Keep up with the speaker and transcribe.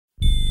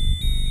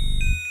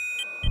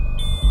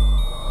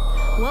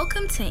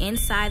Welcome to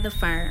Inside the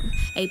Firm,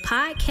 a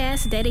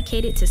podcast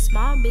dedicated to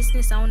small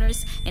business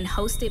owners and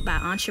hosted by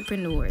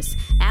entrepreneurs,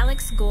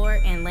 Alex Gore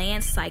and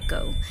Lance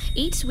Psycho.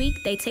 Each week,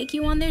 they take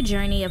you on their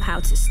journey of how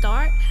to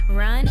start,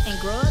 run,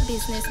 and grow a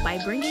business by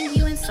bringing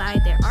you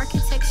inside their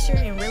architecture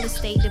and real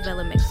estate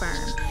development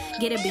firm.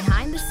 Get a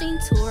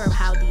behind-the-scenes tour of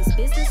how these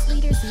business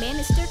leaders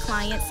manage their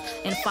clients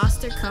and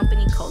foster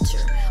company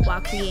culture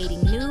while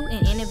creating new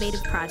and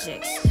innovative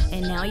projects.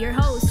 And now your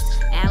hosts,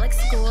 Alex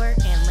Gore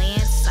and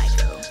Lance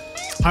Psycho.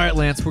 All right,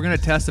 Lance, we're going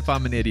to test if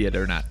I'm an idiot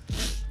or not.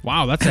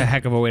 Wow, that's a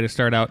heck of a way to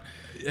start out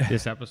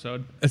this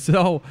episode.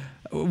 So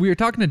we were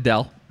talking to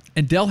Dell,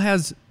 and Dell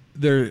has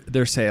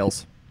their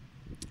sales.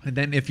 And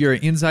then if you're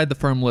an Inside the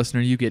Firm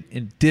listener, you get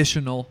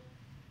additional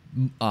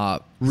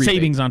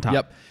savings on top.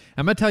 Yep.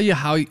 I'm going to tell you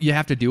how you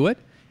have to do it,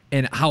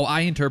 and how I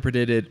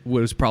interpreted it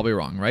was probably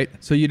wrong, right?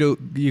 So you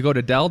go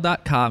to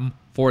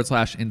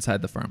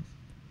Dell.com/Inside the Firm,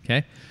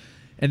 okay?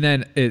 And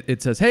then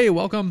it says, hey,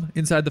 welcome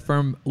Inside the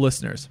Firm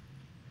listeners.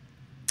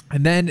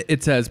 And then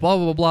it says, blah,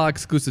 blah, blah, blah,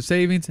 exclusive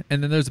savings.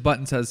 And then there's a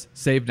button that says,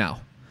 save now.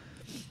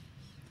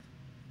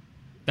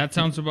 That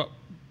sounds about...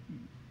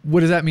 What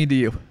does that mean to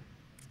you?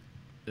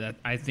 That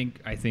I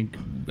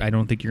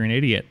don't think you're an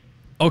idiot.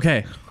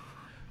 Okay.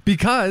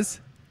 Because,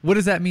 what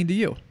does that mean to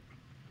you?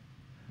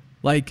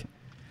 Like,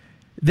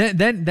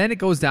 then it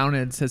goes down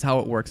and it says how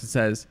it works. It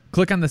says,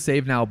 click on the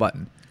Save Now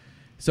button.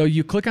 So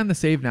you click on the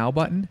Save Now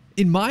button.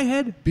 In my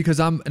head, because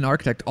I'm an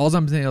architect, all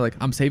I'm saying, like,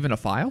 I'm saving a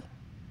file?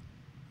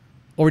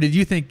 Or did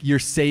you think you're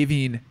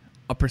saving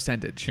a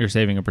percentage? You're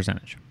saving a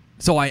percentage.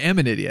 So I am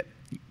an idiot.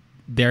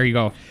 There you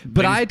go.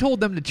 But I told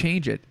them to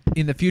change it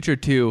in the future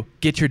to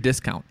get your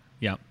discount.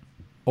 Yeah.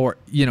 Or,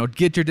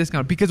 get your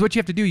discount. Because what you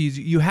have to do is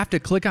you have to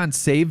click on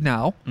Save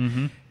Now,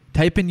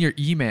 type in your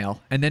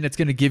email, and then it's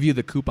going to give you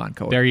the coupon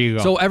code. There you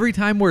go. So every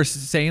time we're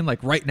saying,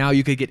 like, right now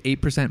you could get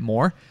 8%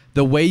 more,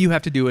 the way you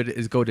have to do it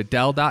is go to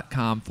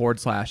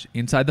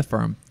Dell.com/Inside the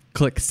Firm,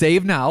 click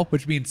Save Now,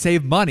 which means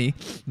save money,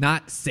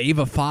 not save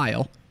a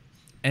file.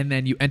 And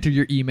then you enter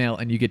your email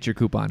and you get your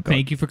coupon code.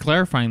 Thank you for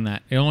clarifying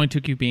that. It only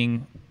took you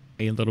being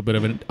a little bit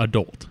of an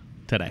adult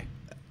today.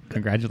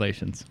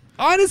 Congratulations.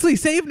 Honestly,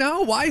 save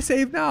now? Why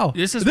save now?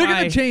 They're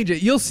going to change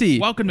it. You'll see.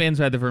 Welcome to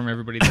Inside the Firm,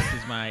 everybody.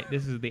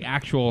 This is the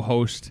actual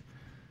host,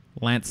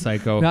 Lance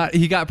Psycho.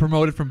 He got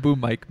promoted from Boom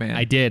Mic, man.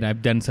 I did.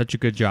 I've done such a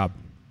good job.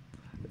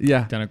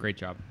 Yeah. Done a great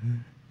job.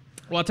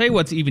 Well, I'll tell you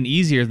what's even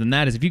easier than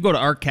that is if you go to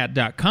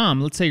arccat.com,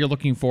 let's say you're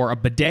looking for a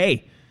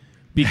bidet.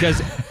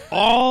 Because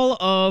all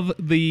of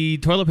the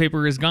toilet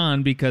paper is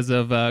gone because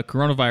of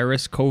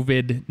coronavirus,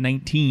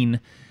 COVID-19.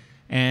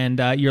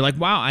 And you're like,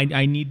 wow,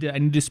 I need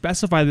to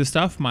specify this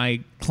stuff. My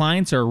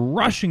clients are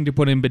rushing to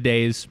put in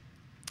bidets.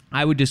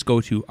 I would just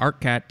go to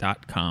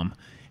arccat.com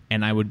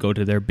and I would go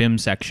to their BIM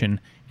section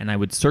and I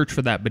would search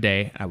for that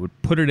bidet. I would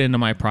put it into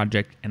my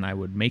project and I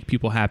would make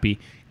people happy.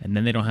 And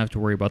then they don't have to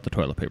worry about the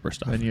toilet paper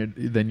stuff.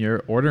 Then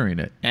you're ordering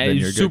it. And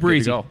it's super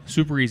easy.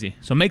 Super easy.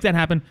 So make that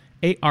happen.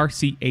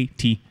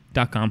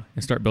 arcat.com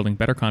and start building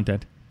better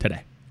content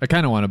today. I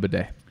kind of want a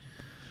bidet.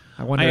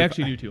 I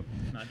actually do too.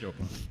 Not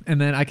joking. And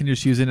then I can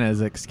just use it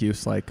as an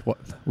excuse, like, "What?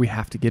 We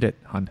have to get it,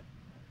 hun.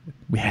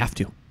 We have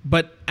to."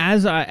 But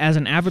as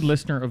an avid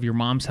listener of your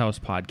Mom's House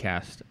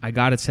podcast, I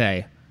gotta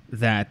say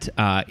that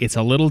it's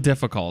a little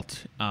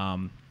difficult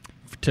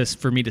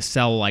for me to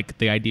sell like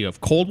the idea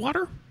of cold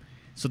water.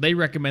 So they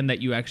recommend that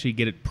you actually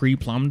get it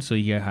pre-plumbed, so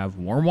you have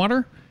warm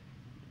water.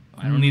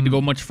 I don't need to go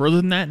much further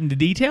than that into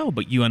detail,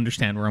 but you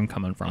understand where I'm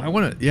coming from. I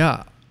want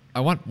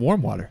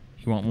warm water.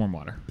 You want warm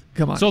water.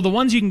 Come on. So the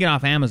ones you can get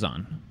off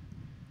Amazon,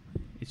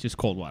 it's just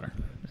cold water.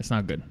 It's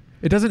not good.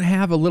 It doesn't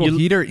have a little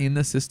heater in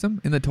the system,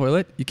 in the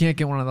toilet. You can't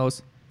get one of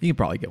those. You can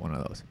probably get one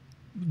of those.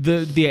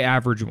 The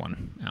average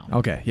one. Al.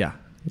 Okay, yeah.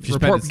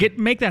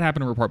 Make that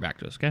happen and report back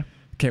to us, okay?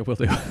 Okay, we'll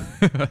do.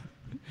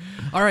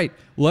 All right,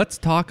 let's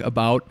talk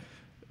about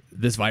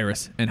this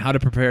virus and how to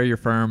prepare your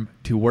firm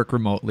to work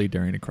remotely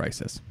during a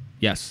crisis.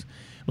 Yes.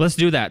 Let's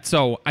do that.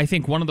 So I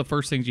think one of the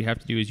first things you have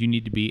to do is you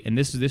need to be, and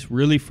this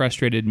really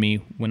frustrated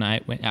me when I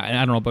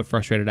don't know about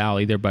frustrated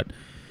Al either, but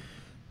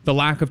the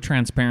lack of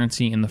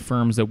transparency in the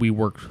firms that we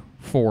worked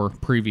for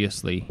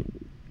previously.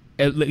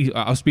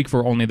 I'll speak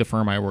for only the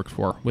firm I worked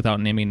for without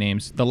naming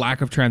names. The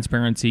lack of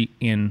transparency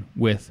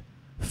with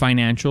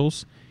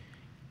financials,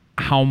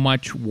 how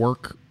much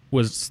work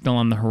was still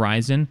on the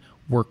horizon,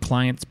 were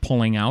clients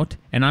pulling out,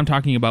 and I'm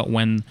talking about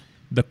when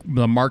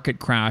the market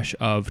crash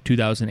of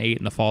 2008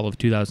 and the fall of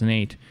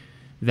 2008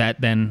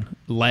 that then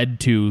led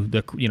to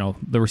the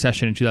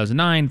recession in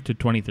 2009 to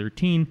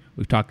 2013.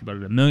 We've talked about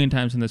it a million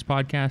times in this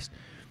podcast.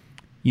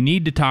 You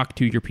need to talk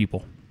to your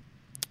people.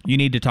 You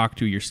need to talk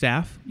to your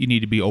staff. You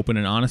need to be open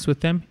and honest with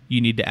them. You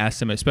need to ask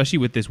them, especially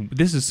with this.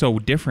 This is so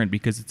different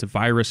because it's a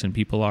virus and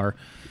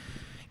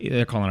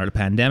they're calling it a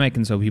pandemic,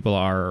 and so people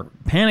are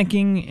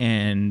panicking,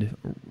 and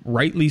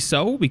rightly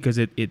so, because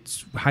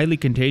it's highly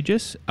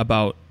contagious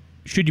about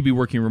should you be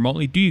working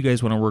remotely? Do you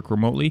guys want to work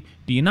remotely?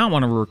 Do you not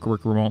want to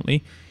work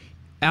remotely?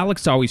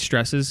 Alex always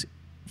stresses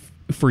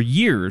for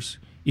years,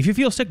 if you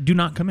feel sick, do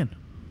not come in.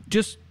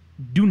 Just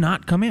do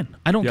not come in.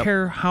 I don't Yep.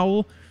 care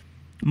how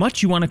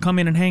much you want to come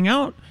in and hang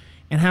out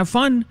and have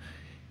fun.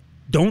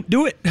 Don't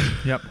do it.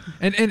 Yep.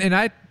 And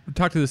I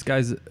talked to this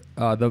guys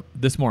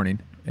this morning,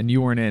 and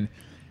you weren't in.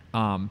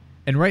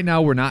 And right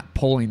now we're not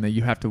polling that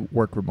you have to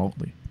work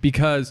remotely,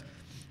 because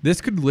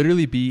this could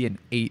literally be an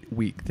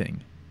 8-week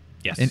thing.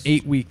 Yes. An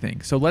 8-week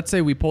thing. So let's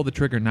say we pull the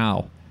trigger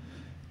now,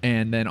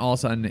 and then all of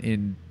a sudden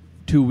in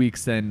 2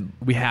 weeks, then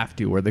we have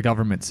to, or the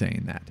government's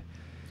saying that.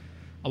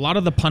 A lot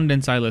of the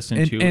pundits I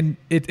listen to. And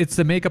it's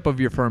the makeup of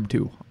your firm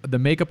too. The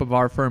makeup of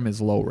our firm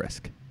is low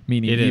risk,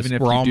 meaning It even is.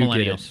 if We're you all do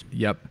millennials. get it,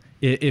 yep.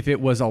 If it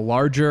was a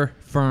larger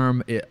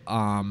firm,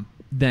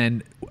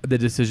 then the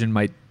decision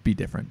might be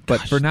different. But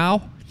Gosh. for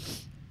now,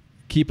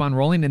 keep on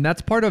rolling, and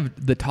that's part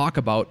of the talk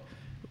about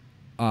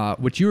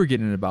what you were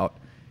getting about,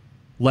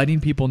 letting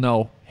people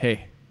know,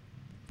 hey,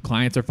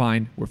 clients are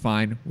fine,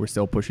 we're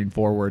still pushing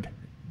forward,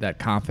 that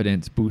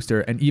confidence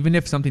booster. And even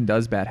if something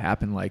does bad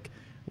happen, like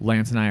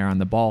Lance and I are on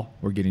the ball,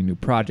 we're getting new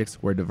projects,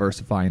 we're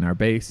diversifying our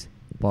base,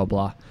 blah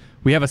blah.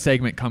 We have a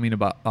segment coming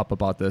up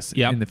about this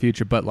Yep. in the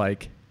future, but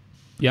like,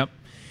 Yep.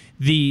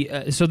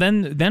 So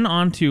then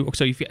on to,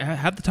 so if you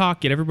have the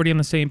talk, get everybody on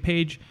the same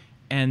page,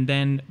 and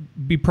then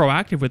be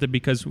proactive with it,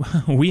 because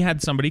we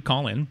had somebody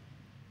call in.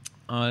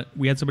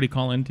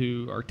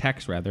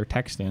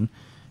 Text in,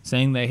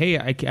 saying that, hey,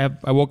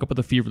 I woke up with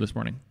a fever this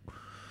morning.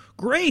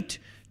 Great.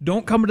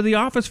 Don't come to the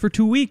office for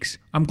 2 weeks.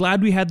 I'm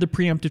glad we had the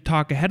preemptive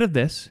talk ahead of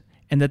this,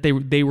 and that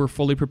they were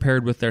fully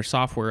prepared with their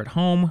software at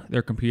home,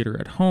 their computer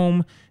at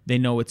home. They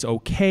know it's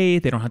okay.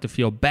 They don't have to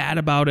feel bad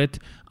about it.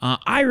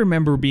 I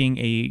remember being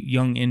a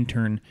young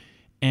intern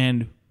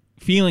and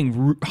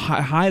feeling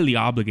highly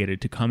obligated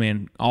to come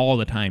in all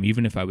the time,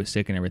 even if I was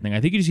sick and everything. I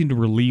think you just need to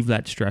relieve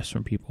that stress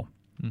from people,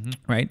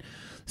 right?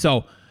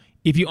 So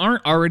if you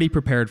aren't already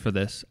prepared for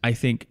this, I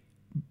think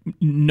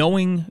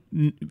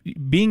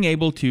being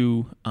able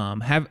to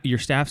have your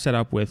staff set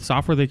up with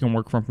software they can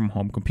work from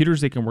home,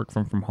 computers they can work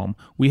from home.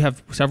 We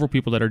have several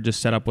people that are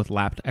just set up with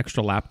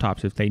extra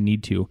laptops if they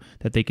need to,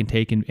 that they can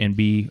take and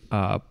be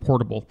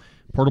portable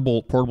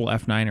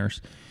F9ers.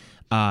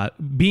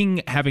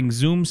 Having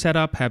Zoom set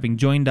up, having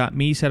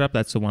Join.me set up,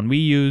 that's the one we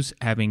use,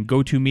 having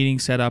GoToMeeting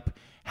set up,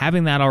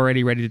 having that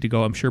already ready to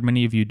go. I'm sure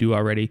many of you do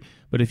already,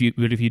 but if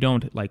you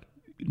don't, like,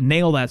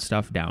 nail that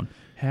stuff down.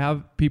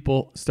 have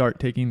people start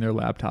taking their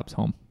laptops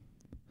home.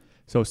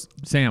 So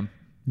Sam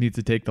needs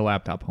to take the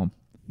laptop home.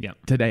 Yeah.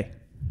 Today.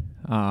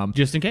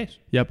 Just in case.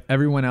 Yep.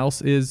 Everyone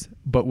else is,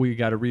 but we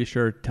got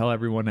to tell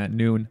everyone at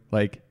noon,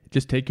 like,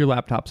 just take your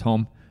laptops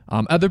home.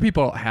 Other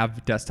people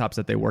have desktops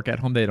that they work at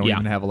home. They don't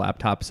even have a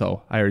laptop.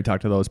 So I already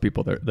talked to those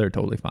people. They're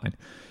totally fine.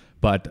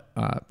 But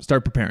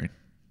start preparing.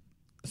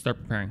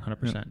 Start preparing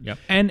 100%. Yep.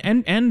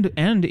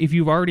 And if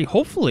you've already,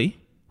 hopefully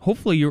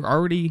you're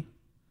already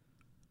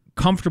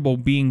comfortable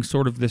being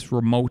sort of this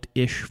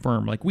remote-ish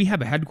firm. Like, we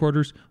have a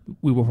headquarters.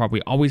 We will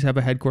probably always have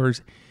a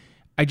headquarters.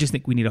 I just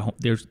think we need a home.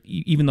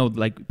 Even though,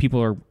 like,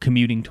 people are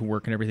commuting to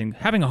work and everything,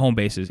 having a home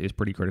base is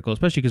pretty critical,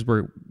 especially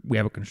because we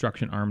have a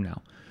construction arm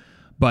now.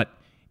 But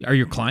are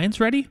your clients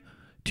ready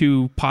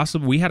to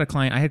possibly? I had a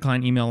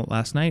client email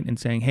last night and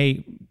saying,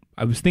 "Hey,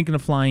 I was thinking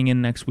of flying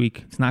in next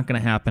week. It's not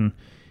going to happen.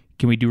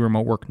 Can we do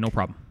remote work? No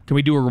problem. Can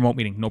we do a remote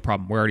meeting? No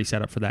problem. We're already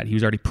set up for that." He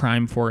was already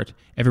primed for it.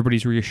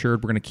 Everybody's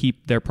reassured. We're going to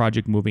keep their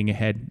project moving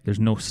ahead. There's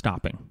no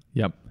stopping.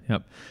 Yep.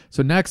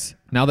 So next,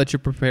 now that you're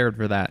prepared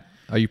for that,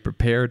 are you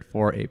prepared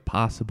for a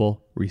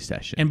possible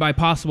recession? And by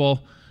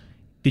possible,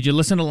 did you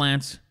listen to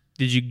Lance?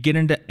 Did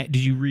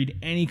you read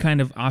any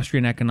kind of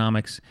Austrian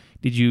economics?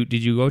 Did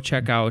you go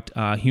check out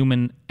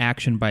Human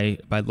Action by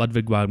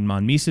Ludwig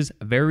von Mises,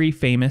 a very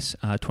famous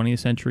 20th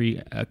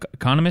century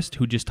economist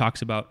who just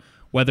talks about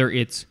whether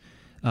it's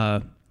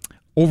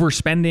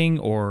overspending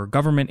or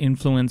government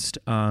influenced,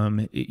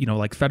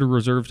 like Federal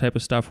Reserve type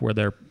of stuff where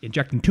they're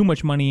injecting too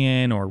much money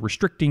in or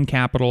restricting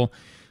capital,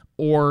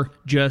 or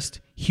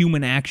just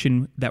human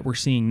action that we're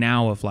seeing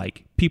now of,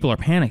 like, people are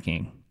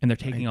panicking and they're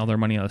taking all their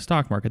money out of the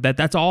stock market.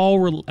 That's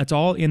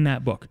all in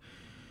that book.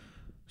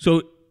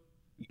 So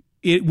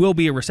it will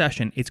be a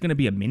recession. It's going to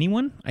be a mini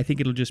one. I think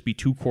it'll just be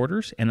 2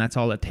 quarters, and that's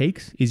all it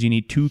takes. Is you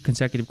need 2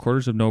 consecutive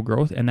quarters of no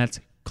growth, and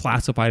that's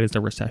classified as a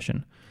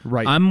recession.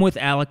 Right. I'm with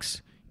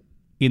Alex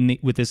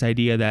with this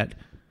idea that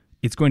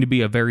it's going to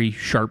be a very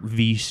sharp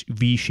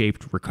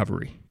V-shaped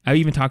recovery. I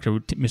even talked to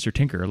Mr.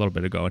 Tinker a little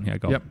bit ago, and I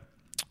go, Yep.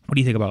 "What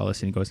do you think about all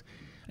this?" And he goes,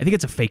 "I think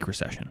it's a fake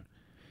recession.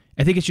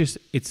 I think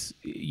it's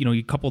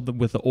you coupled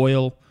with the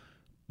oil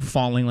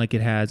falling like it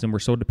has, and we're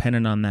so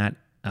dependent on that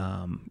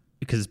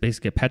because it's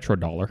basically a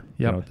petrodollar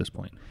at this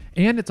point."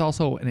 And it's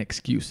also an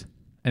excuse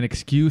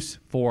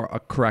for a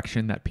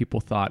correction that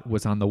people thought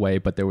was on the way,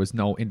 but there was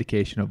no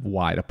indication of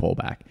why to pull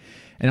back.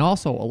 And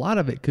also, a lot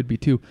of it could be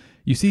too,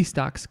 you see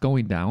stocks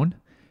going down,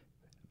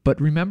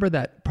 but remember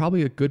that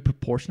probably a good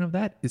proportion of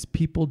that is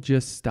people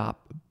just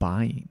stop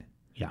buying.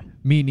 Yeah.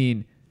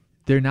 Meaning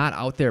they're not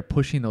out there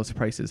pushing those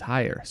prices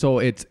higher. So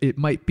it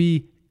might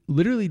be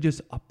literally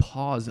just a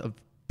pause of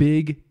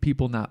big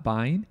people not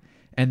buying,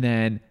 and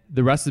then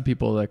the rest of the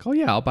people are like, oh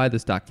yeah, I'll buy the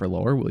stock for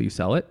lower. Will you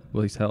sell it?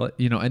 Will you sell it?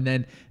 And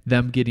then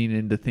them getting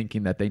into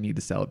thinking that they need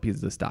to sell it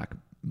because the stock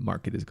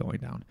market is going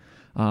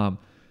down.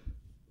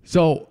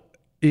 So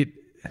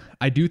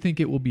I do think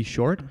it will be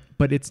short,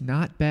 but it's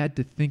not bad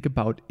to think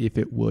about if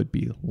it would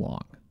be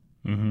long.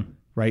 Mm-hmm.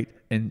 Right.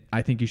 And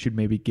I think you should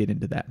maybe get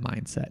into that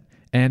mindset.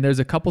 And there's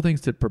a couple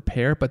things to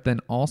prepare, but then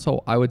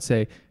also I would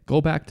say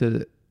go back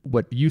to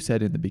what you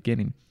said in the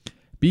beginning.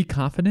 Be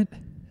confident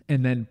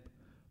and then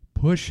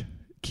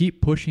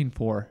keep pushing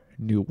for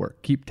new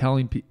work. Keep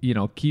telling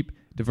keep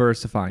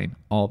diversifying,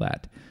 all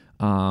that.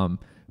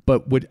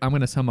 But what I'm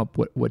going to sum up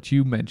what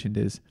you mentioned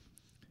is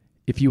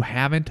if you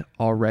haven't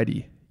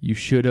already, you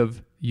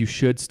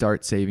should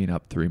start saving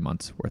up 3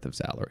 months worth of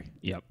salary.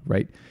 Yep.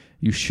 Right.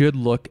 You should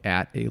look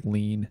at a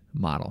lean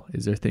model.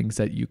 Is there things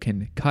that you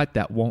can cut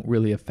that won't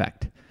really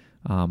affect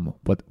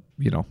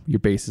your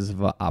basis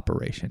of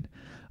operation?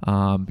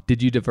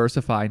 Did you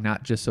diversify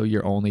not just so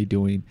you're only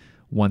doing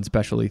one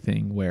specialty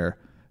thing where,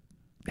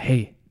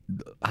 hey,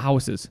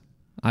 houses,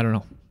 I don't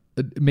know.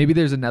 Maybe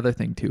there's another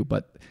thing too,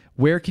 but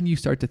where can you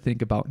start to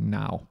think about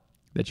now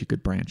that you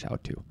could branch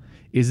out to?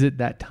 Is it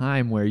that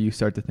time where you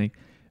start to think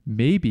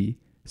maybe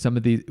some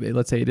of these,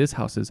 let's say it is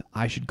houses,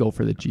 I should go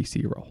for the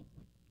GC role,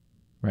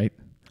 right?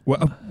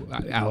 Well,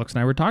 Alex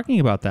and I were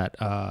talking about that,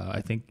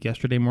 I think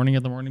yesterday morning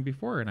or the morning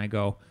before, and I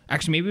go,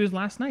 actually, maybe it was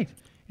last night.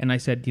 And I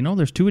said,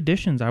 there's 2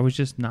 additions. I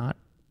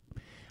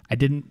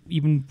didn't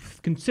even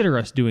consider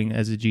us doing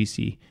as a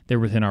GC. They're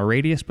within our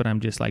radius, but I'm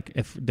just like,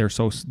 if they're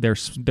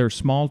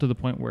small to the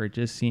point where it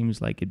just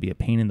seems like it'd be a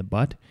pain in the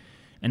butt.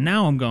 And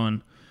now I'm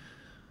going,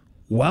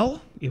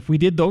 well, if we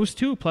did those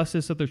 2 plus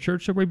this other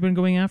church that we've been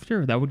going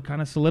after, that would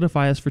kind of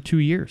solidify us for 2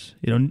 years.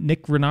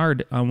 Nick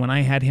Renard, when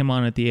I had him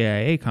on at the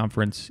AIA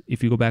conference,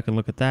 if you go back and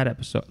look at that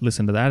episode,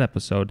 listen to that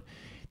episode,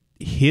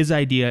 his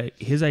idea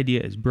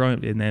is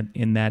brilliant.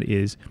 In that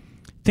is,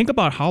 think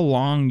about how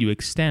long you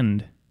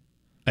extend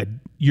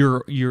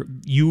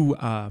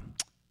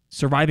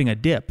surviving a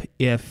dip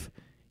if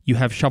you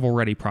have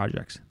shovel-ready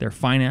projects. They're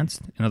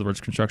financed, in other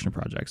words, construction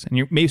projects,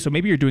 and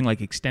maybe you're doing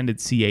like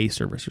extended CA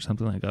service or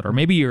something like that, or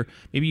maybe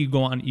you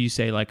go on, you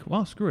say like,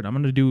 well, screw it, I'm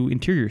going to do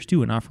interiors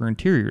too and offer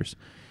interiors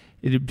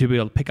to be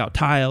able to pick out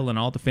tile and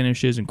all the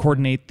finishes and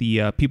coordinate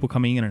the people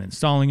coming in and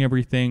installing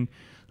everything.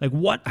 Like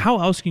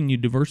how else can you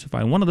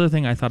diversify? And one other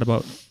thing I thought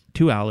about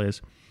too, Al,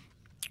 is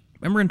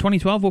remember in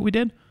 2012 what we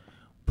did?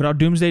 Put out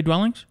Doomsday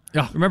Dwellings.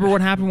 Yeah. Remember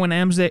what happened when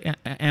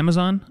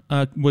Amazon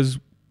was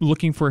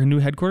looking for a new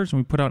headquarters, and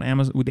we put out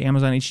Amazon with the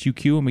Amazon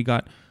HQQ, and we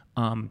got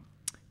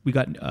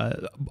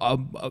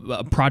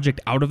a project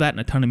out of that and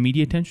a ton of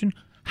media attention.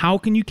 How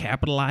can you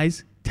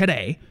capitalize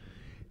today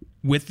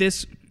with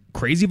this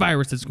crazy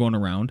virus that's going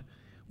around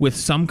with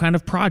some kind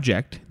of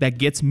project that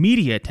gets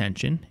media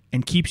attention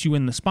and keeps you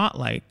in the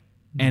spotlight?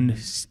 And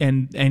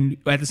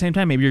at the same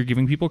time, maybe you're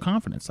giving people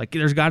confidence. Like,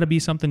 there's got to be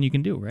something you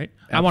can do, right?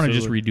 Absolutely. I want to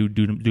just redo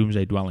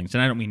Doomsday Dwellings,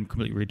 and I don't mean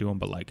completely redo them,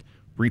 but like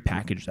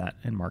repackage that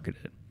and market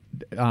it.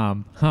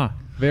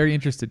 Very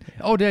interested.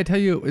 Oh, did I tell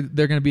you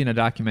they're going to be in a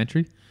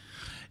documentary?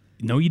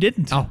 No, you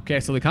didn't. Oh, okay.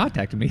 So they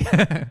contacted me.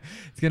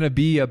 It's going to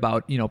be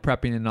about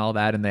prepping and all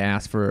that, and they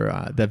asked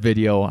for the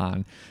video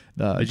on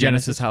the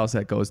Genesis house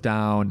that goes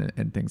down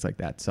and things like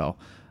that. So.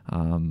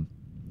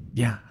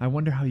 Yeah, I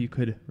wonder how you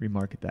could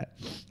remarket that.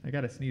 I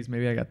got to sneeze.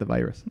 Maybe I got the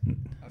virus.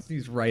 I'll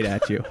sneeze right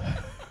at you.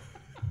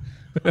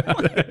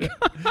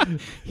 Oh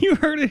you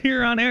heard it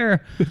here on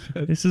air.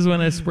 This is when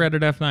I spread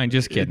at F9.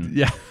 Just kidding.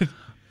 Yeah.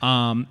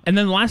 And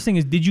then the last thing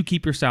is, did you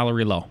keep your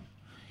salary low?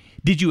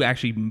 Did you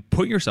actually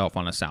put yourself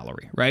on a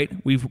salary, right?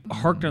 We've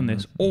harked on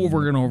this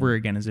over and over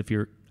again as if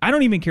I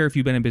don't even care if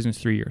you've been in business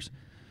 3 years.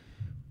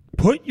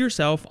 Put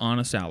yourself on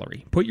a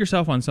salary. Put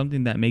yourself on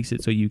something that makes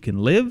it so you can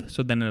live.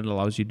 So then it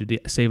allows you to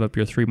save up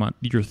your 3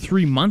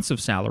 months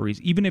of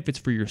salaries, even if it's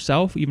for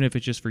yourself, even if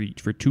it's just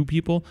for 2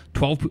 people,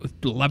 12,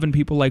 11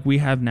 people like we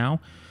have now,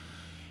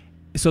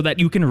 so that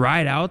you can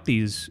ride out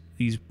these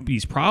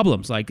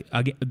problems. Like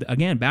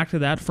again, back to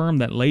that firm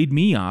that laid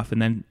me off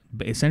and then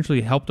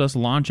essentially helped us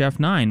launch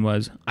F9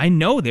 was, I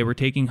know they were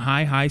taking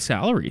high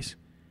salaries,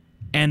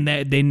 and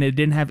that they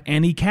didn't have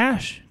any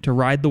cash to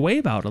ride the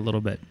wave out a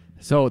little bit.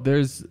 So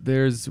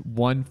there's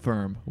one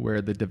firm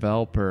where the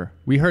developer,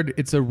 we heard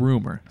it's a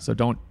rumor, so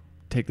don't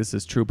take this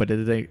as true, but it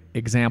is an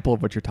example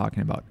of what you're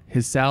talking about.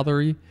 His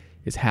salary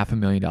is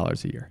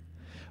 $500,000 a year,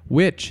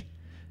 which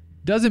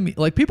doesn't mean,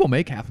 like, people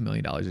make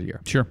 $500,000 a year.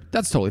 Sure.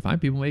 That's totally fine.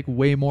 People make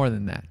way more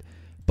than that.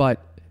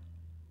 But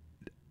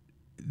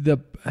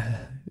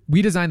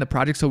we design the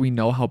project so we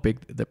know how big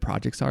the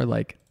projects are.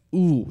 Like,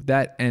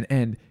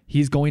 and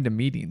he's going to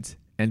meetings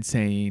and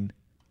saying,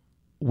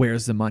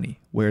 where's the money?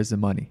 Where's the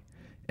money?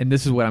 And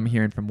this is what I'm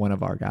hearing from one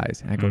of our guys.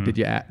 And I go, did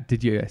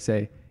you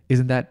say,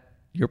 isn't that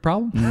your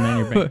problem?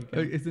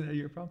 Isn't that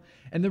your problem?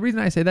 And the reason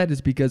I say that is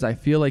because I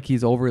feel like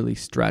he's overly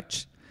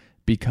stretched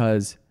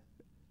because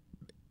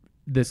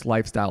this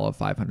lifestyle of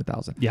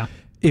 500,000. Yeah.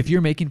 If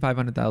you're making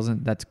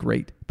 500,000, that's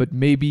great. But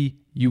maybe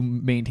you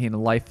maintain a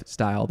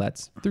lifestyle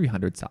that's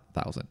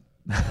 300,000.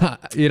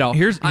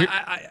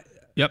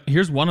 Yep.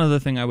 Here's one other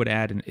thing I would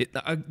add, and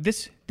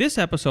this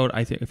episode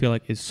I feel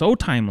like is so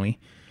timely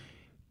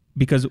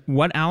because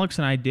what Alex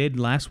and I did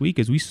last week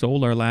is we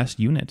sold our last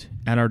unit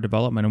at our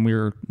development, and we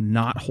were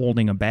not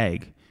holding a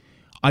bag.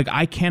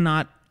 I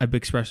cannot. I've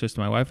expressed this to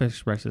my wife. I've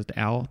expressed this to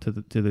Al,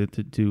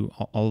 to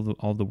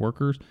all the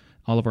workers,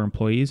 all of our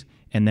employees,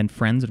 and then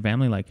friends and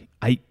family. Like,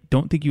 I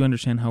don't think you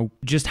understand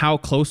how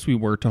close we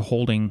were to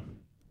holding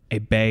a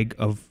bag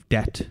of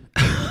debt.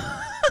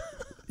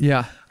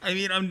 Yeah. I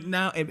mean, I'm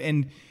now,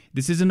 and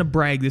this isn't a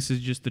brag. This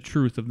is just the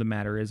truth of the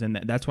matter is, and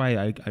that's why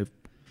I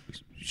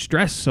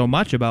stress so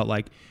much about,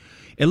 like,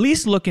 at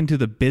least look into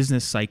the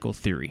business cycle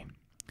theory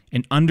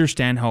and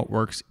understand how it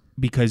works,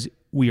 because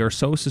we are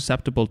so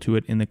susceptible to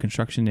it in the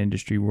construction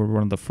industry. We're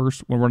one of the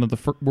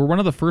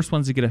first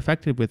ones to get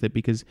affected with it,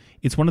 because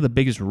it's one of the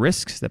biggest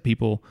risks that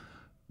people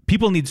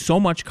need so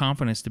much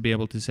confidence to be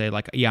able to say,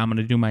 like, yeah, I'm going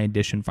to do my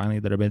addition finally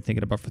that I've been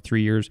thinking about for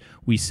 3 years.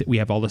 We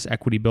have all this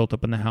equity built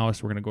up in the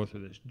house. We're going to go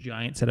through this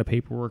giant set of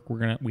paperwork.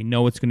 We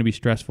know it's going to be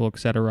stressful,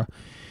 etc.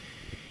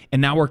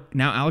 And now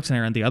Alex and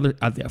I are on the other.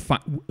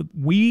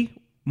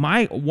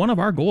 One of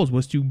our goals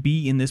was to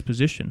be in this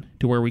position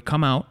to where we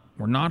come out,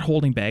 we're not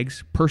holding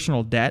bags,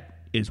 personal debt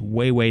is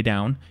way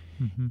down,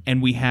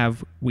 and we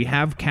have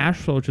cash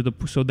flow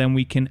so then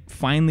we can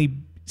finally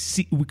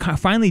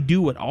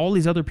do what all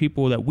these other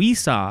people that we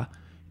saw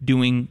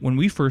doing when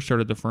we first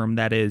started the firm.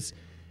 That is,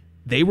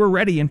 they were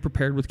ready and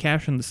prepared with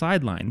cash on the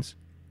sidelines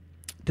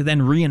to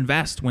then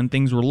reinvest when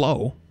things were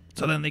low,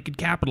 so then they could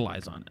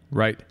capitalize on it.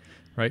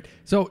 Right.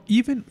 So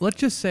even, let's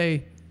just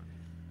say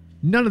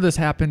none of this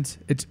happens.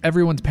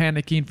 Everyone's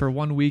panicking for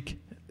 1 week.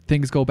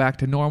 Things go back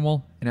to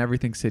normal and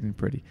everything's sitting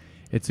pretty.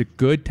 It's a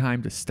good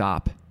time to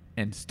stop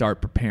and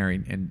start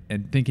preparing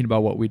and thinking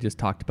about what we just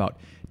talked about.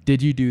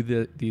 Did you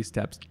do these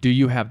steps? Do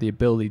you have the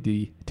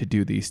ability to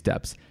do these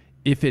steps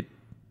if it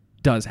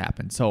does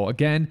happen? So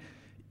again,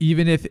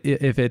 even if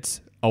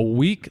it's a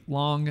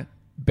week-long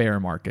bear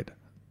market,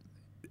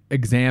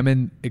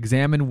 examine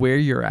where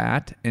you're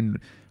at and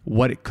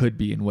what it could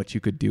be and what you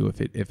could do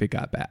if it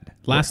got bad.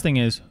 Last thing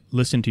is,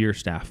 listen to your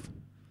staff.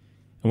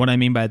 And what I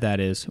mean by that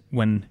is,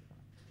 when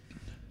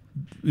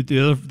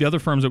the other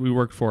firms that we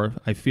worked for,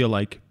 I feel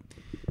like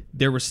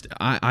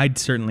I'd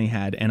certainly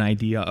had an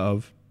idea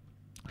of,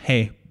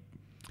 hey,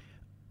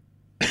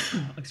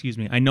 excuse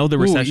me, I know the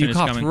recession is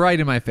coming. Right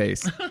in my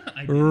face.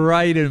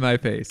 Right in my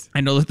face.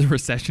 I know that the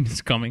recession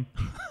is coming.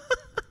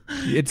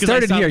 It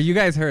started here. You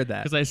guys heard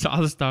that. Because I saw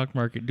the stock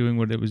market doing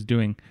what it was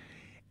doing.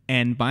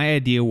 And my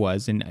idea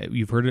was, and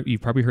you've heard it, you've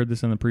probably heard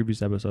this on the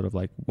previous episode, of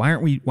like, why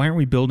aren't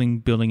we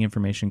building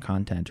information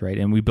content, right?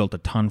 And we built a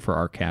ton for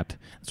ARCAT,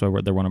 so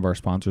they're one of our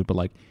sponsors. But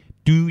like,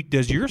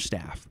 does your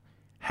staff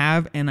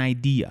have an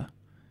idea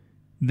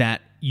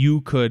that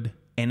you could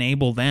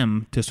enable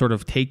them to sort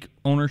of take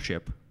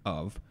ownership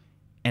of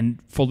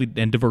and fully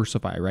and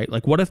diversify, right?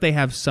 Like, what if they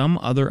have some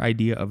other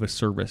idea of a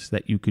service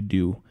that you could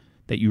do,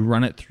 that you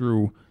run it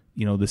through,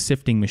 the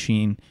sifting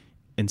machine,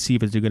 and see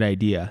if it's a good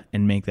idea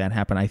and make that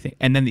happen, I think.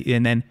 And then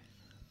the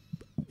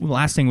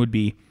last thing would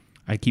be,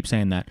 I keep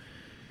saying that,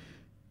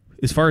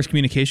 as far as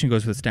communication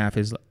goes with staff,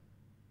 is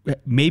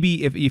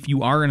maybe if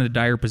you are in a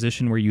dire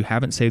position where you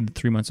haven't saved the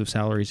 3 months of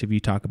salaries, if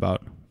you talk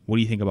about, what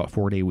do you think about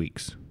 4-day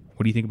weeks?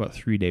 What do you think about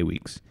 3-day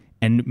weeks?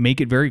 And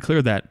make it very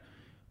clear that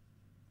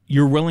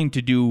you're willing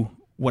to do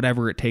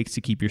whatever it takes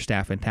to keep your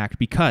staff intact,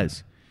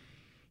 because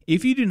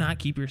if you do not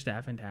keep your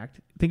staff intact,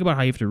 think about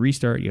how you have to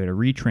restart, you have to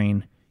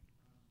retrain.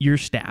 Your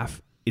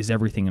staff is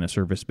everything in a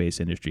service-based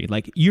industry.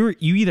 Like, you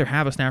either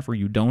have a staff or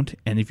you don't,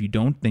 and if you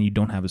don't, then you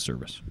don't have a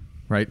service.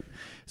 Right.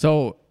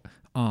 So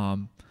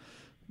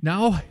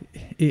now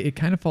it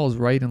kind of falls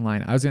right in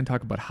line. I was going to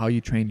talk about how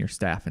you train your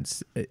staff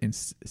in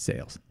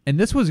sales. And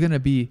this was going to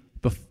be,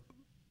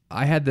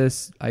 I had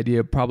this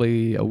idea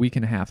probably a week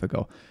and a half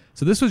ago.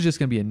 So this was just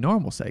going to be a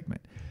normal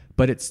segment,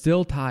 but it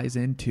still ties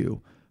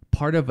into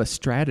part of a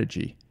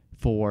strategy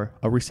for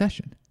a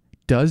recession.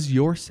 Does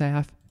your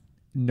staff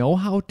know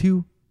how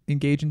to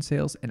engage in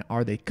sales, and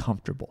are they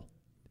comfortable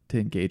to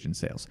engage in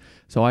sales?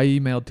 So I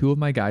emailed 2 of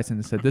my guys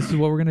and said, this is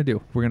what we're going to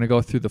do. We're going to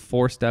go through the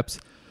 4 steps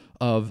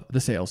of the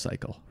sales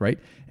cycle, right?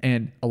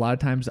 And a lot of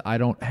times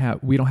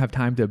we don't have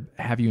time to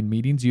have you in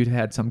meetings. You'd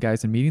had some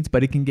guys in meetings,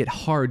 but it can get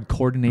hard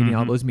coordinating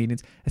all those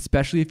meetings,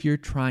 especially if you're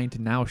trying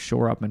to now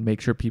shore up and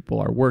make sure people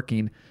are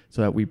working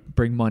so that we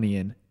bring money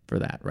in for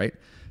that, right?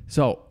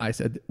 So I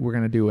said, we're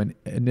going to do an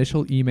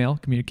initial email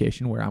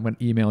communication where I'm going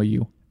to email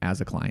you as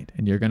a client,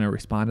 and you're going to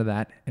respond to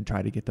that and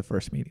try to get the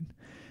first meeting.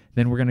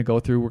 Then we're going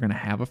to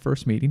have a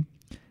first meeting,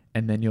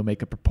 and then you'll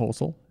make a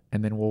proposal,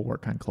 and then we'll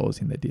work on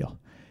closing the deal.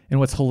 And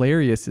what's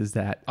hilarious is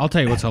that, I'll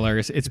tell you what's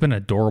hilarious. It's been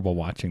adorable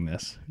watching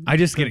this. I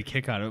just get a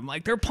kick out of it. I'm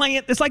like,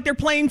 it's like they're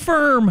playing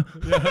firm.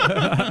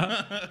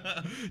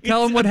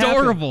 Tell them what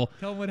adorable. Happened.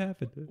 Tell them what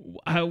happened.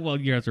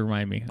 Well, you have to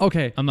remind me.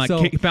 Okay. I'm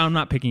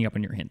not picking up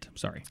on your hint. I'm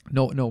sorry.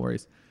 No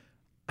worries.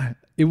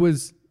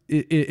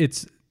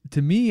 It's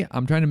to me,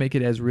 I'm trying to make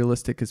it as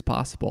realistic as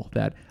possible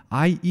that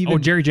I even... Oh,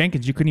 Jerry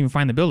Jenkins, you couldn't even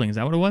find the building. Is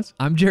that what it was?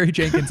 I'm Jerry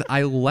Jenkins.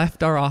 I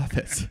left our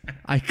office.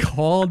 I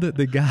called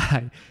the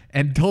guy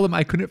and told him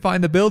I couldn't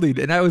find the building.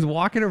 And I was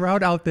walking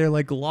around out there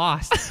like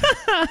lost.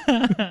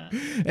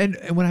 and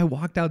when I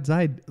walked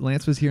outside,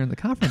 Lance was here in the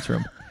conference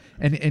room.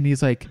 And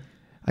he's like,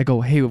 I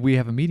go, hey, we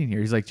have a meeting here.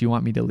 He's like, do you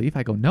want me to leave?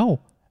 I go,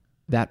 no.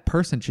 That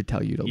person should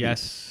tell you to leave.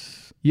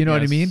 Yes. You know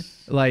what I mean?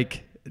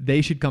 Like,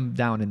 they should come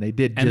down, and they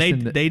did. And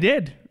they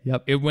did.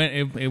 Yep. It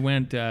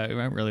went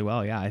really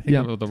well. Yeah, I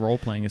think the role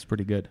playing is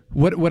pretty good.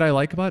 What I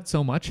like about it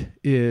so much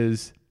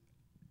is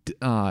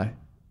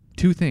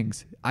two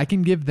things. I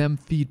can give them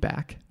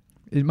feedback.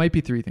 It might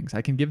be three things.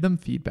 I can give them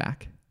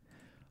feedback.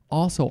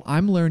 Also,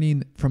 I'm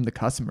learning from the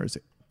customer's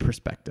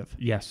perspective.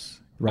 Yes.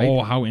 Right?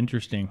 Oh, how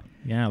interesting.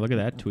 Yeah, look at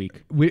that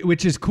tweak.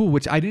 Which is cool,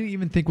 which I didn't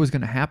even think was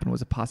going to happen,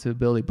 was a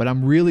possibility. But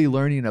I'm really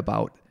learning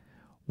about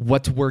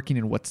what's working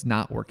and what's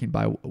not working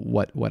by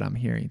what I'm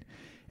hearing.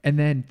 And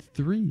then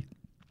three,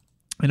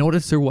 I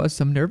noticed there was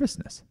some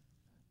nervousness.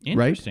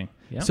 Interesting.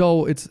 Right?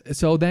 Yeah.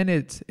 So then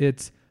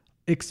it's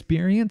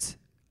experience.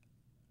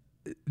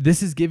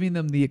 This is giving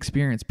them the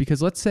experience,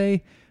 because let's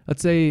say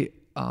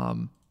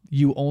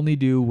you only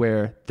do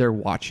where they're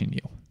watching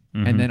you,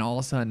 and then all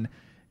of a sudden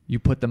you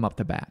put them up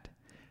to bat.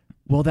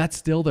 Well, that's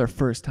still their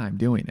first time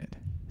doing it.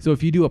 So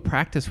if you do a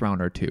practice round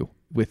or two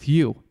with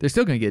you, they're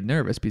still going to get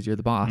nervous because you're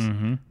the boss,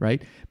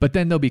 right? But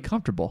then they'll be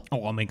comfortable.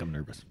 Oh, I'll make them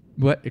nervous.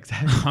 What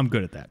exactly? I'm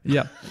good at that.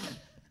 Yeah.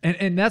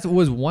 And that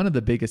was one of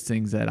the biggest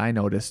things that I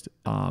noticed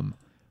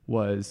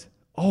was,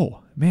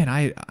 oh man,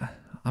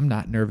 I'm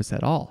not nervous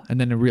at all. And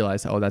then I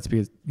realized, oh, that's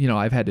because,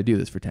 I've had to do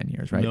this for 10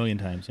 years, right? A million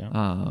times,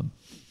 yeah.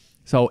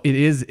 So it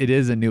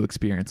is a new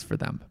experience for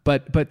them.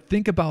 But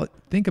think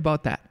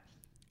about that.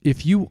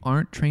 If you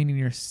aren't training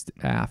your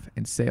staff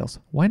in sales,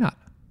 why not?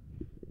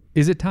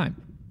 Is it time?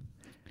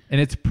 And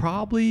it's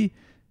probably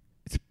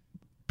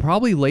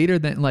later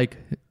than, like,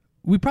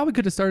 we probably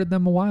could have started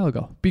them a while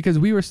ago, because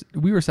we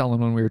were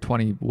selling when we were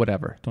 20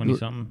 whatever. 20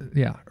 something.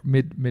 Yeah,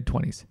 mid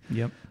 20s.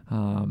 Yep.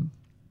 In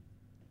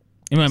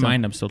my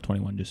mind, I'm still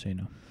 21, just so you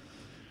know.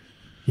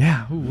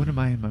 Yeah. Ooh, what am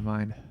I in my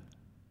mind?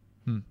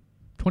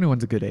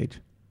 21's a good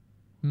age.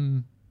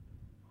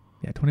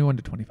 Yeah, 21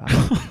 to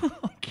 25.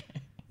 Okay.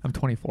 I'm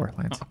 24,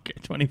 Lance. Okay,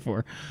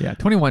 24. Yeah,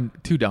 21,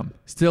 too dumb.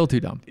 Still too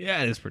dumb.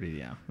 Yeah, that's pretty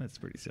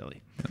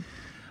silly.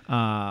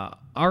 Yeah.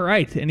 All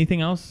right.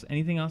 Anything else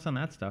on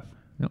that stuff?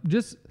 No,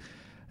 just,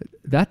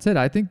 that's it.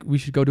 I think we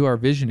should go to our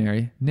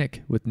visionary,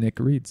 Nick, with Nick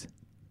Reads.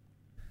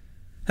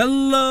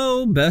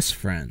 Hello, best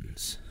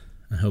friends.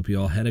 I hope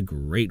you all had a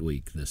great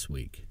week this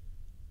week.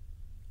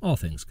 All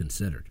things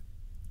considered.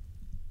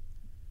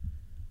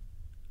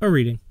 A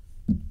reading.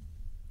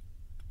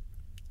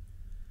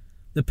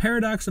 The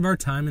paradox of our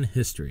time in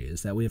history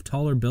is that we have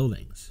taller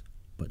buildings,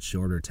 but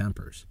shorter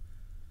tempers.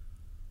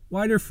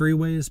 Wider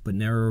freeways, but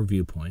narrower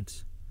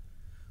viewpoints.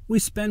 We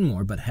spend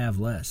more, but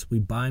have less. We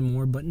buy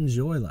more, but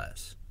enjoy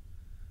less.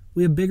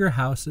 We have bigger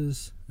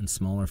houses and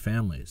smaller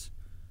families.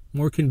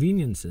 More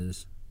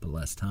conveniences, but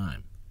less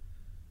time.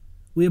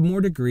 We have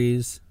more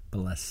degrees, but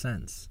less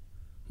sense.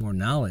 More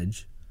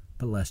knowledge,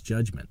 but less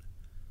judgment.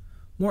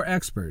 More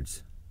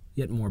experts,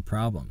 yet more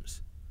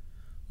problems.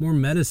 More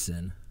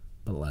medicine,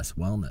 but less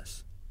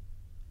wellness.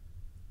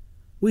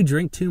 We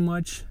drink too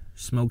much,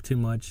 smoke too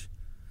much,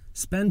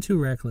 spend too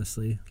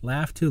recklessly,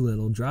 laugh too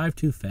little, drive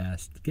too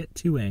fast, get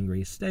too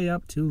angry, stay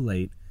up too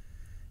late,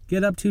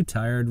 get up too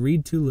tired,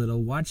 read too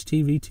little, watch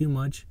TV too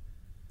much,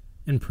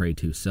 and pray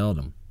too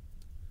seldom.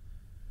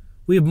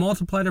 We have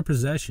multiplied our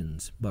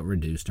possessions, but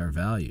reduced our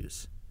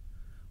values.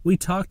 We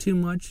talk too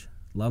much,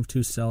 love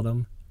too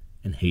seldom,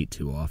 and hate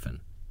too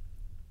often.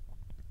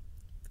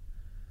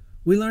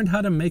 We learned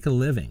how to make a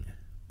living,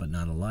 but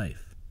not a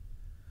life.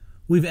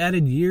 We've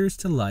added years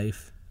to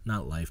life,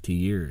 not life to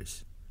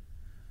years.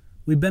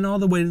 We've been all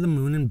the way to the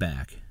moon and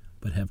back,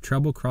 but have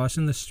trouble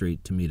crossing the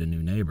street to meet a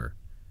new neighbor.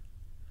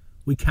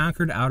 We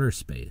conquered outer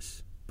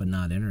space, but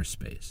not inner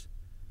space.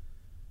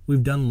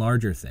 We've done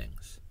larger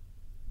things,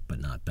 but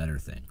not better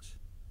things.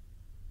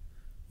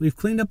 We've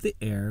cleaned up the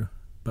air,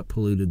 but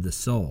polluted the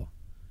soul.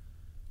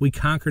 We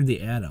conquered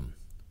the atom,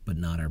 but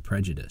not our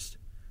prejudice.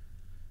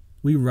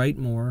 We write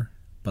more,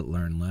 but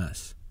learn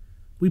less.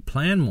 We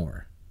plan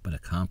more, but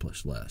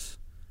accomplish less.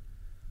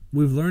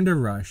 We've learned to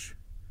rush,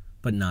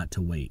 but not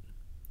to wait.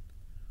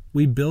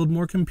 We build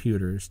more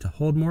computers to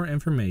hold more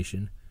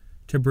information,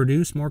 to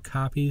produce more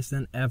copies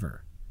than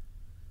ever,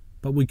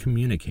 but we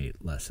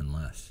communicate less and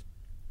less.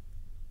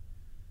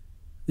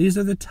 These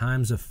are the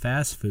times of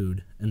fast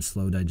food and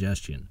slow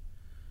digestion,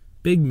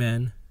 big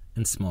men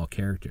and small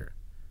character,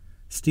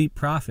 steep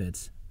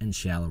profits and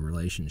shallow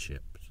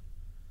relationships.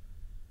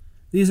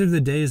 These are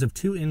the days of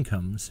 2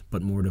 incomes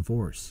but more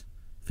divorce,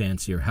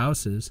 fancier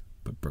houses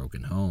but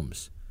broken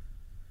homes.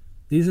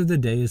 These are the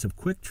days of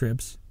quick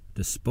trips,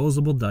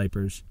 disposable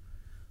diapers,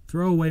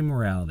 throwaway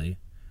morality,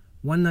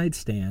 one-night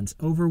stands,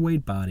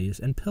 overweight bodies,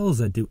 and pills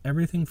that do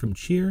everything from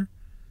cheer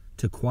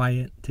to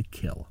quiet to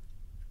kill.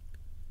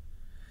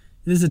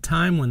 It is a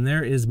time when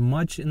there is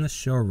much in the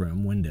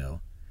showroom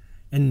window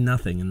and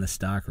nothing in the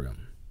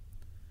stockroom.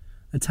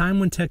 A time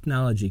when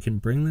technology can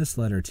bring this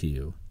letter to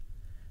you,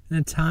 and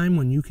a time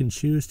when you can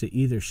choose to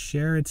either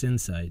share its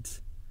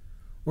insights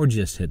or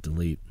just hit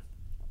delete.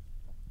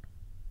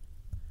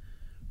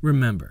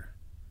 Remember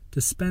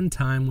to spend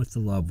time with the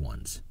loved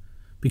ones,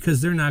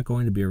 because they're not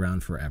going to be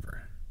around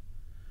forever.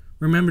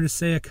 Remember to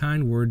say a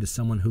kind word to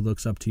someone who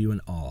looks up to you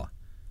in awe,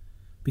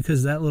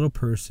 because that little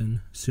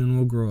person soon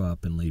will grow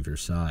up and leave your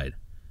side.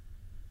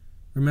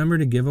 Remember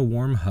to give a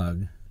warm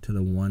hug to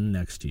the one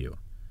next to you,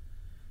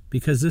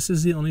 because this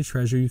is the only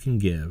treasure you can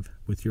give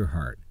with your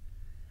heart,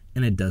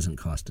 and it doesn't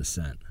cost a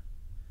cent.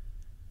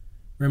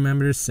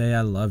 Remember to say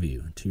I love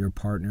you to your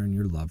partner and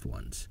your loved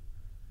ones,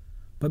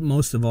 but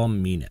most of all,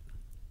 mean it.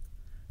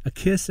 A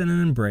kiss and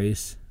an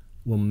embrace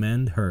will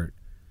mend hurt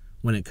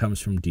when it comes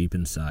from deep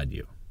inside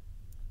you.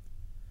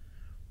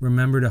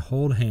 Remember to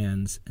hold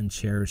hands and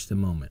cherish the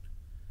moment,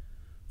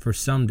 for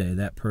someday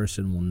that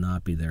person will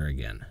not be there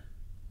again.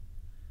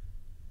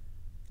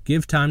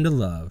 Give time to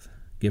love,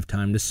 give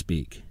time to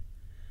speak,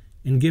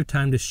 and give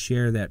time to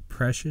share that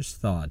precious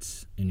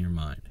thoughts in your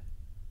mind.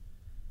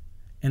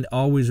 And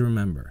always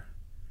remember,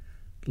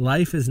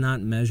 life is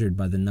not measured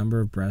by the number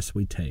of breaths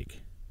we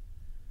take,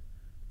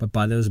 but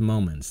by those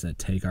moments that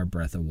take our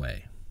breath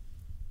away.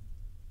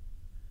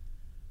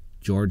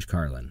 George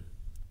Carlin.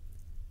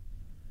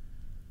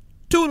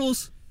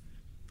 Toodles!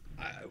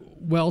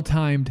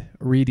 Well-timed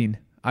reading.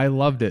 I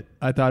loved it.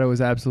 I thought it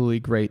was absolutely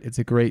great.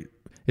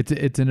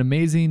 It's an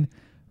amazing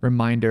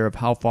reminder of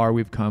how far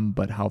we've come,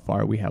 but how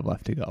far we have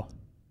left to go.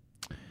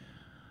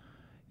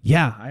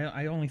 Yeah,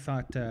 I only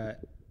thought,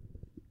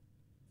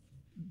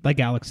 like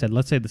Alex said,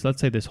 let's say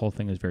this whole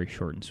thing is very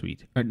short and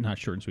sweet. Or not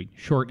short and sweet,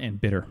 short and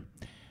bitter.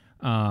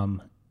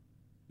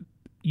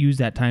 Use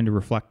that time to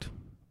reflect.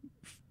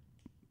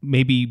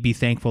 Maybe be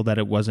thankful that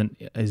it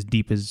wasn't as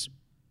deep as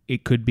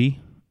it could be,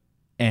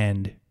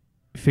 and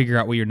figure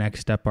out what your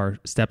next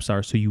steps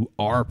are so you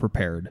are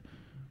prepared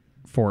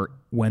for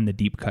when the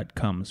deep cut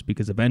comes,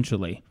 because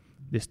eventually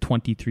this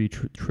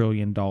 $23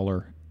 trillion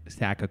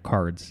stack of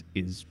cards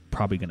is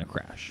probably going to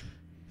crash.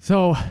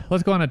 So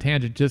let's go on a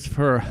tangent just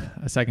for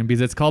a second,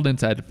 because it's called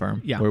Inside the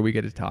Firm, where we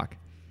get to talk.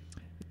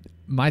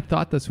 My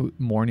thought this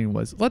morning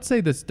was, let's say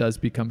this does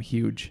become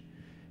huge.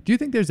 Do you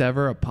think there's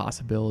ever a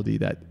possibility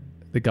that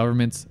the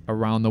governments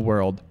around the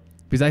world,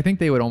 because I think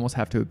they would almost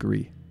have to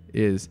agree,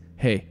 is,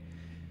 hey,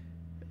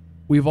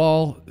 we've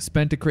all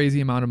spent a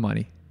crazy amount of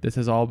money. This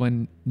has all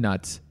been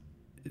nuts.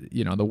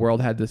 You know, the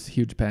world had this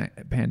huge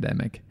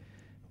pandemic.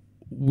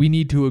 We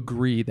need to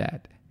agree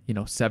that,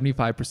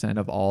 75%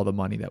 of all the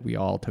money that we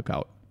all took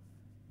out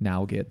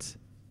now gets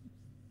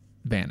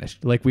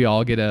vanished. Like, we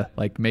all get to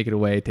make it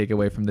away, take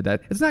away from the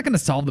debt. It's not going to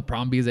solve the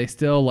problem, because they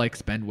still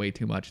spend way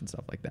too much and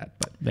stuff like that.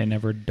 But they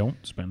never don't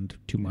spend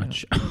too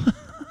much.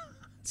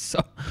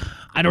 So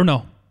I don't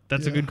know.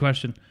 That's a good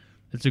question.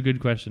 It's a good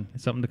question.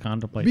 It's something to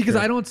contemplate. Because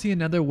I don't see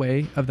another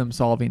way of them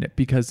solving it,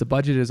 because the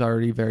budget is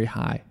already very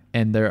high,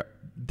 and they're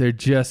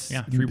just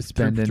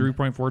spending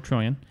 $3.4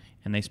 trillion,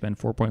 and they spend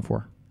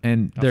 4.4.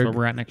 And that's where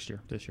we're at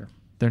this year.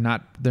 They're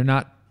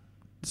not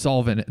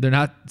solving it. They're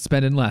not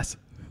spending less.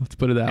 Let's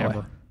put it that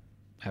way.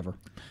 Ever.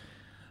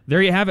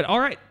 There you have it. All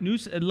right.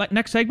 News.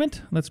 Next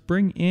segment. Let's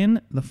bring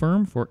in the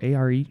firm for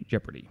ARE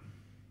Jeopardy.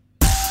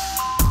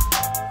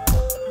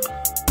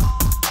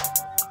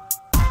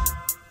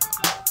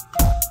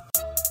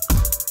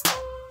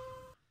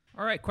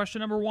 All right. Question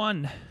number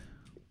 1.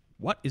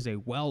 What is a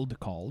weld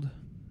called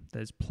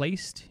that is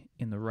placed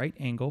in the right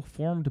angle,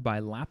 formed by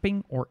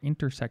lapping or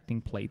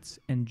intersecting plates,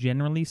 and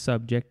generally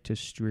subject to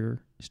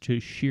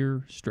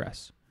shear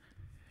stress?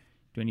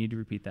 Do I need to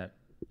repeat that?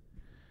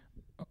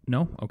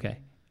 No? Okay.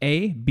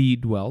 A,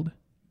 bead weld.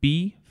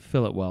 B,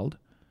 fillet weld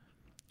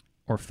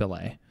or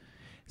fillet.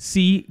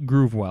 C,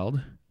 groove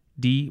weld.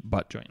 D,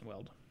 butt joint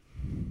weld.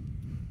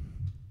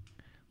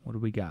 What do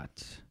we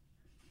got?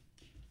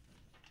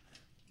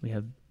 We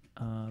have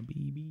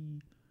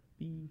B.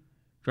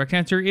 Correct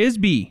answer is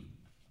B,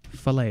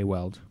 fillet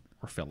weld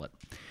or fillet.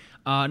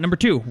 Number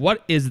 2,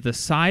 what is the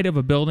side of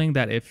a building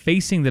that is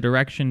facing the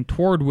direction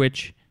toward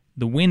which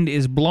the wind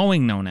is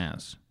blowing known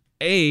as?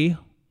 A,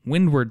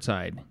 windward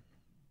side.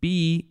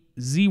 B,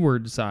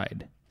 seaward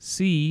side.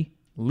 C,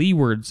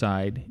 leeward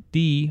side.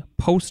 D,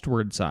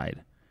 postward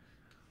side.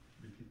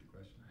 Repeat the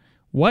question.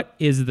 What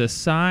is the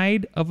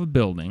side of a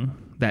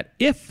building that,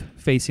 if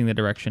facing the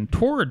direction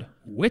toward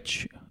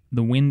which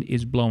the wind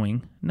is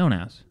blowing, known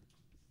as?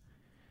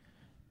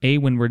 A,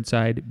 windward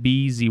side.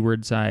 B,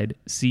 seaward side.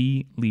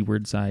 C,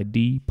 leeward side.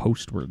 D,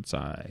 postward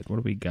side. What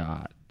do we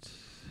got?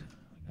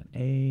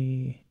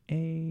 A.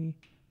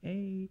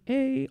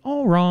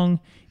 All wrong.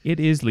 It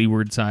is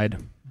leeward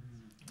side.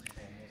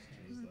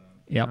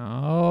 Yep.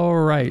 All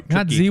right.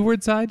 Not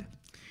Z-word side?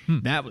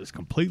 That was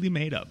completely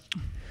made up.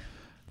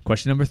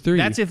 Question number 3.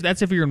 That's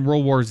if you're in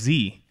World War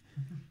Z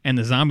and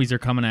the zombies are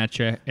coming at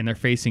you and they're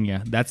facing you.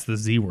 That's the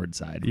Z-word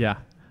side. Yeah.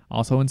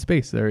 Also in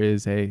space, there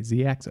is a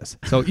Z-axis.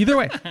 So either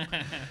way,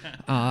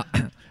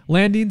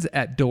 landings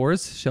at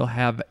doors shall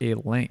have a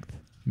length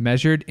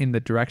measured in the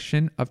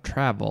direction of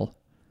travel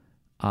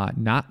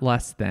not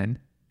less than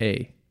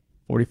A,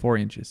 44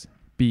 inches,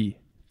 B,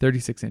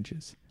 36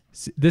 inches.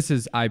 This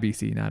is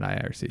IBC, not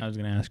IRC. I was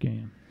going to ask you.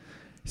 Yeah.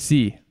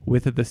 C,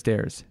 width of the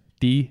stairs,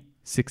 D,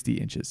 60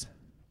 inches.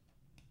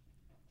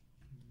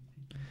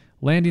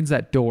 Landings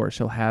at door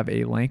shall have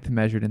a length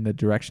measured in the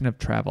direction of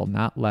travel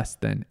not less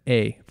than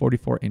A,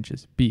 44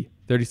 inches, B,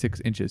 36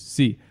 inches,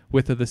 C,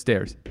 width of the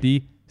stairs,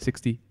 D,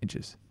 60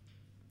 inches.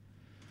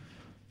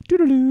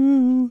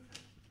 Doodaloo,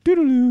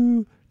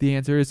 doodaloo. The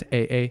answer is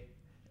AA.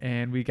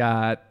 And we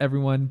got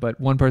everyone, but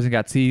one person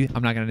got C.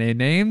 I'm not going to name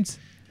names.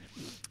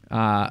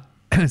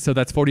 So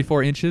that's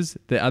 44 inches.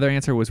 The other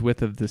answer was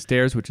width of the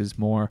stairs, which is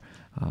more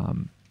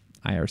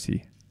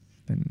IRC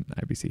than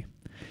IBC.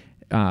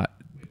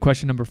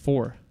 Question number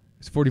 4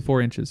 is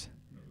 44 inches.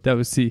 That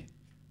was C.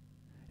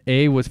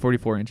 A was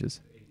 44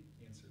 inches.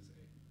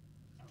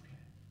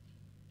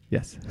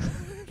 Yes.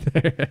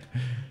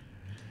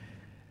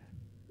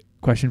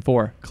 Question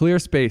 4. Clear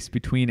space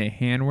between a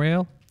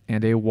handrail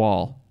and a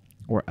wall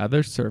or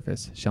other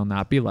surface shall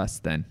not be less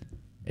than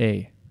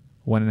A,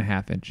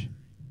 1.5 inch,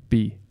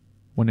 B,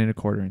 1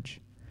 1/4 inch,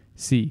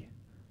 C,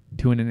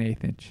 2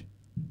 1/8 inch,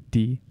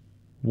 D,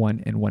 1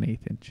 1/8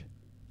 inch.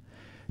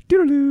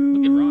 Doodaloo.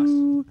 Look at Ross.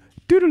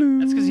 Doodaloo.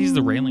 That's because he's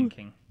the railing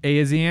king. A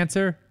is the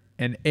answer,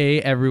 and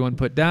A everyone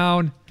put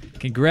down.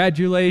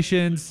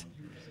 Congratulations.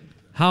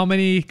 How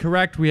many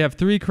correct? We have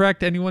 3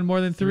 correct. Anyone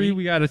more than 3?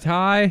 We got a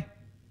tie.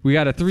 We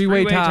got a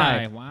three-way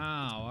tie.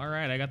 Wow. All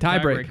right. I got the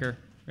Tiebreak. tiebreaker.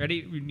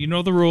 Ready? You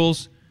know the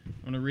rules. I'm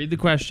going to read the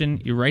question.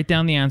 You write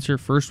down the answer.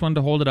 First one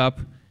to hold it up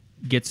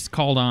gets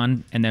called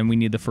on, and then we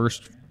need the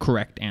first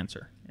correct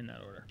answer in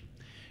that order.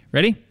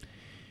 Ready?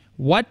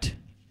 What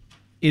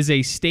is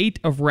a state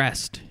of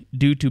rest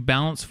due to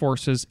balance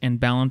forces and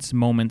balance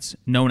moments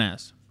known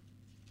as?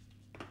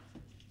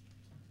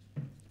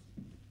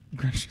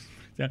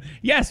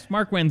 Yes,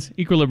 Mark wins.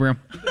 Equilibrium.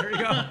 There you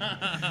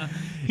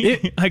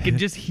go. I could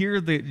just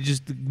hear the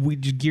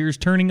gears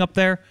turning up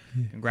there.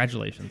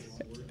 Congratulations.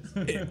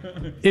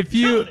 If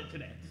you,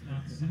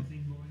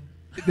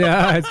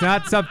 yeah, it's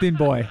not something,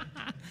 boy.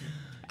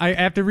 I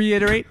have to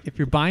reiterate: if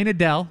you're buying a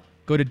Dell,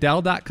 go to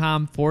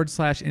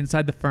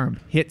Dell.com/inside the firm.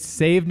 Hit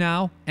save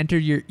now. Enter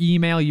your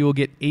email. You will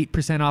get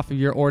 8% off of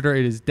your order.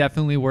 It is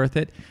definitely worth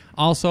it.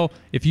 Also,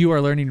 if you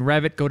are learning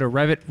Revit, go to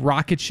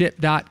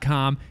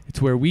RevitRocketship.com.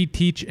 It's where we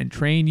teach and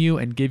train you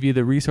and give you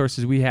the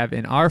resources we have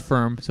in our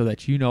firm so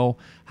that you know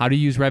how to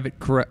use Revit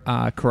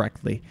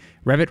correctly.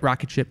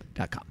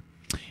 RevitRocketship.com.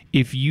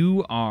 If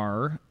you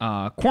are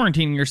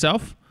quarantining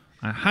yourself,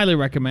 I highly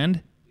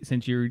recommend,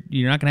 since you're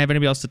not going to have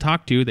anybody else to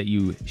talk to, that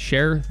you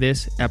share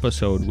this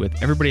episode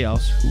with everybody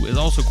else who is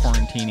also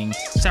quarantining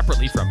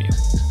separately from you.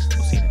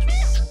 We'll see you next week.